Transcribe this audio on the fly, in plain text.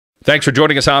Thanks for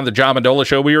joining us on the John Mendola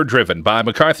Show. We are driven by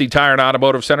McCarthy Tire and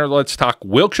Automotive Center. Let's talk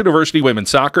Wilkes University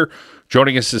women's soccer.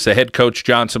 Joining us is the head coach,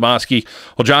 John Sumoski.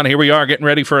 Well, John, here we are getting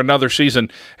ready for another season,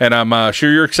 and I'm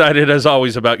sure you're excited as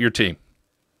always about your team.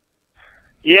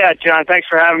 Yeah, John, thanks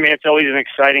for having me. It's always an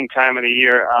exciting time of the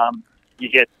year. You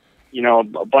get,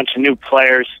 a bunch of new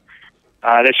players.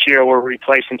 This year we're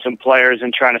replacing some players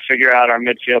and trying to figure out our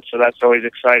midfield, so that's always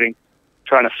exciting.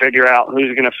 Trying to figure out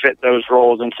who's going to fit those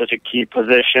roles in such a key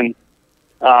position.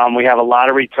 We have a lot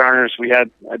of returners. We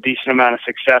had a decent amount of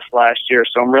success last year,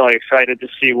 so I'm really excited to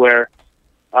see where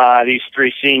these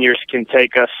three seniors can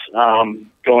take us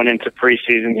going into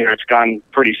preseason here. It's gone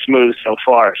pretty smooth so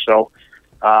far, so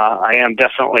I am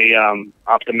definitely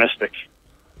optimistic.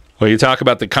 Well, you talk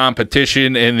about the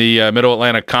competition in the Middle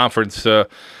Atlantic Conference.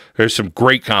 There's some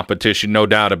great competition, no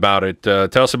doubt about it.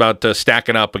 Tell us about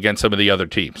stacking up against some of the other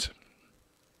teams.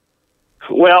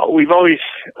 Well, we've always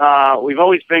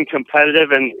been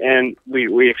competitive, and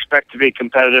we expect to be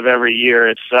competitive every year.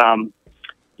 It's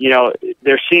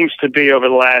there seems to be over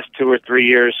the last 2 or 3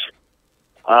 years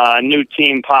a new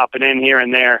team popping in here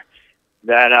and there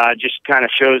that just kind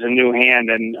of shows a new hand.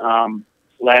 And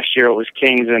last year it was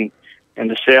Kings, and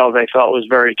the sales I thought was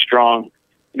very strong.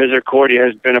 Misericordia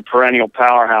has been a perennial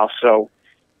powerhouse, so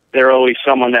they're always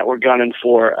someone that we're gunning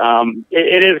for.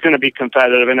 It is going to be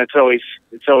competitive, and it's always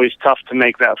tough to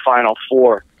make that Final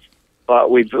Four.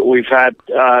 But we've had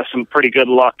some pretty good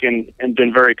luck and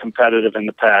been very competitive in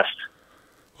the past.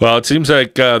 Well, it seems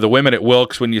like the women at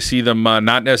Wilkes, when you see them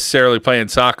not necessarily playing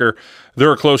soccer,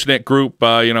 they're a close-knit group.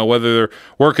 Whether they're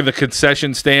working the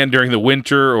concession stand during the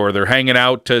winter or they're hanging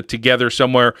out together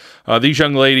somewhere, these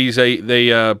young ladies,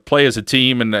 they play as a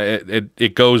team, and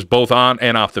it goes both on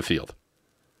and off the field.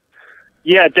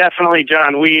 Yeah, definitely,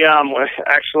 John. We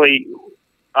actually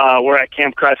we're at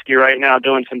Camp Kresge right now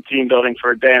doing some team building for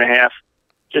a day and a half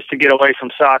just to get away from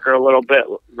soccer a little bit,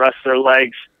 rest their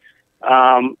legs.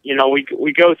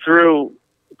 We go through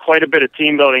quite a bit of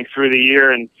team building through the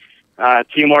year, and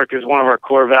teamwork is one of our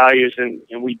core values, and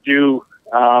we do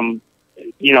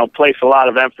place a lot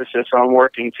of emphasis on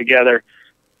working together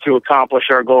to accomplish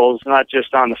our goals, not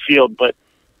just on the field, but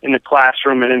in the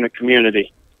classroom and in the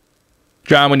community.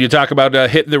 John, when you talk about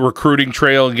hitting the recruiting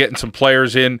trail and getting some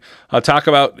players in, talk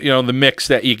about the mix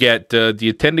that you get. Do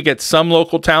you tend to get some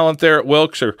local talent there at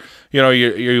Wilkes, or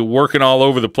you're working all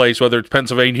over the place, whether it's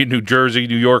Pennsylvania, New Jersey,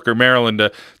 New York, or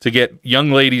Maryland, to get young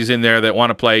ladies in there that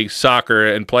want to play soccer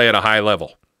and play at a high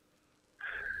level?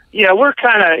 Yeah, we're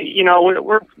kind of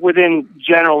we're within,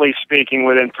 generally speaking,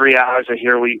 within 3 hours of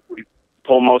here. We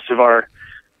pull most of our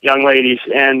young ladies,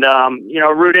 and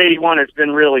Route 81 has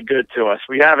been really good to us.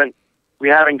 We haven't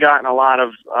gotten a lot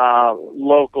of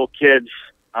local kids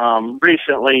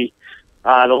recently.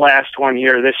 The last one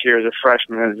here this year is a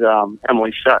freshman, is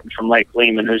Emily Sutton from Lake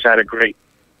Lehman, who's had a great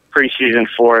preseason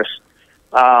for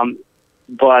us.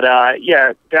 But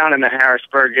down in the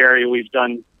Harrisburg area, we've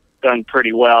done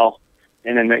pretty well,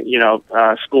 and in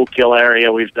the Schuylkill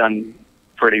area, we've done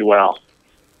pretty well.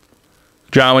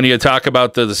 John, when you talk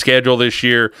about the schedule this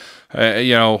year,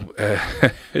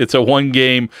 it's a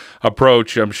one-game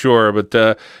approach, I'm sure. But,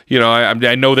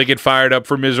 I know they get fired up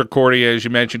for Misericordia. As you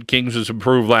mentioned, Kings was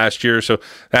improved last year, so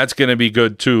that's going to be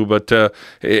good too. But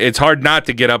it's hard not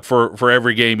to get up for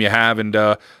every game you have, and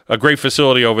a great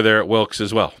facility over there at Wilkes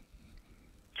as well.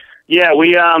 Yeah,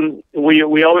 we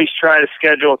always try to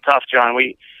schedule tough, John.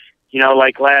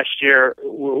 Like last year,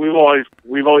 we've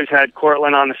always had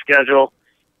Cortland on the schedule.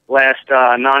 Last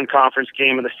non-conference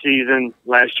game of the season.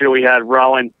 Last year we had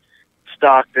Rowan,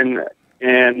 Stockton,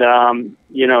 and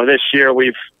this year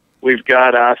we've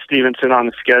got Stevenson on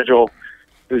the schedule,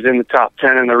 who's in the top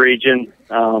 10 in the region.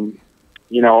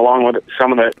 Along with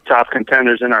some of the top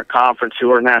contenders in our conference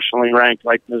who are nationally ranked,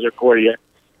 like Misericordia.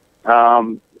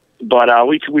 But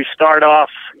we start off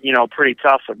pretty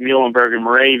tough with Muhlenberg and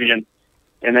Moravian,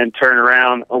 and then turn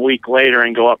around a week later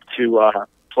and go up to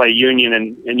play Union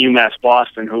and UMass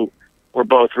Boston, who were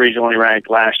both regionally ranked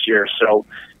last year. So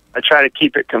I try to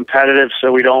keep it competitive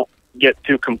so we don't get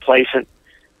too complacent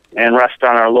and rest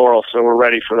on our laurels, so we're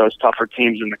ready for those tougher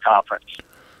teams in the conference.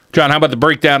 John, how about the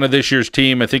breakdown of this year's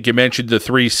team? I think you mentioned the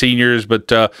 3 seniors, but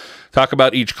talk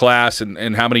about each class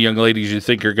and how many young ladies you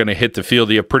think are going to hit the field.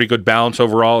 Do you have pretty good balance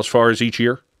overall as far as each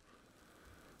year?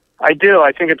 I do.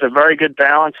 I think it's a very good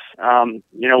balance.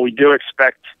 We do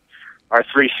expect our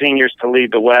 3 seniors to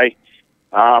lead the way.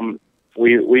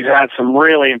 We've had some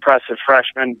really impressive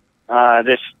freshmen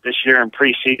this year in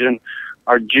preseason.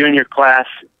 Our junior class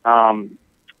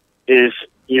is,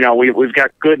 we've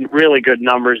got really good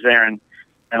numbers there and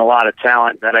a lot of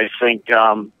talent that I think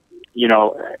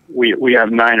we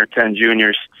have 9 or 10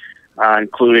 juniors,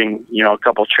 including, a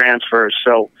couple transfers.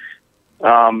 So,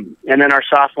 and then our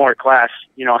sophomore class,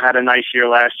 had a nice year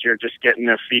last year, just getting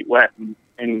their feet wet,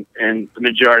 and the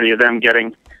majority of them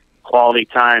getting quality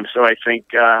time. So I think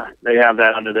they have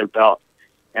that under their belt,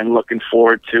 and looking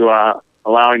forward to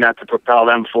allowing that to propel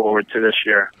them forward to this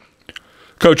year.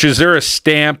 Coach, is there a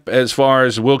stamp as far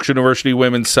as Wilkes University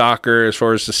women's soccer, as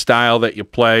far as the style that you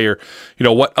play, or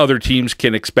what other teams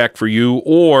can expect for you,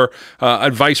 or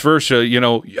vice versa?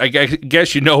 I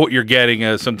guess what you're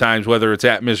getting sometimes, whether it's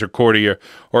at Misericordia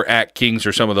or at Kings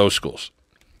or some of those schools.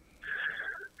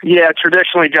 Yeah,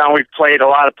 traditionally, John, we've played a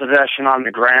lot of possession on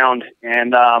the ground,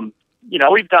 and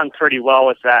we've done pretty well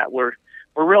with that. We're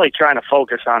really trying to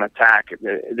focus on attack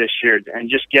this year and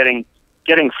just getting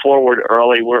forward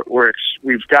early.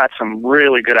 We've got some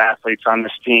really good athletes on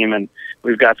this team, and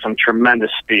we've got some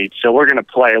tremendous speed. So we're going to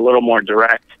play a little more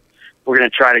direct. We're going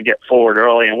to try to get forward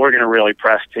early, and we're going to really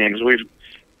press teams.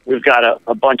 We've got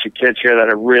a bunch of kids here that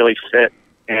are really fit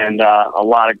and a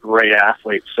lot of great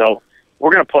athletes. So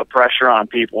we're going to put pressure on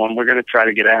people, and we're going to try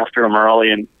to get after them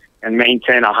early and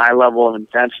maintain a high level of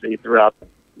intensity throughout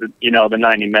the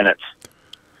 90 minutes.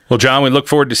 Well, John, we look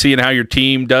forward to seeing how your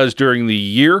team does during the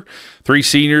year. 3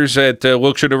 seniors at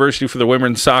Wilkes University for the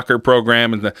women's soccer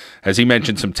program, and as he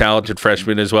mentioned, some talented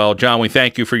freshmen as well. John, we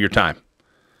thank you for your time.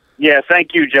 Yeah,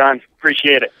 thank you, John.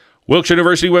 Appreciate it. Wilkes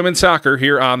University women's soccer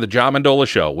here on the John Mendola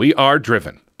Show. We are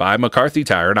driven by McCarthy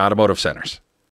Tire and Automotive Centers.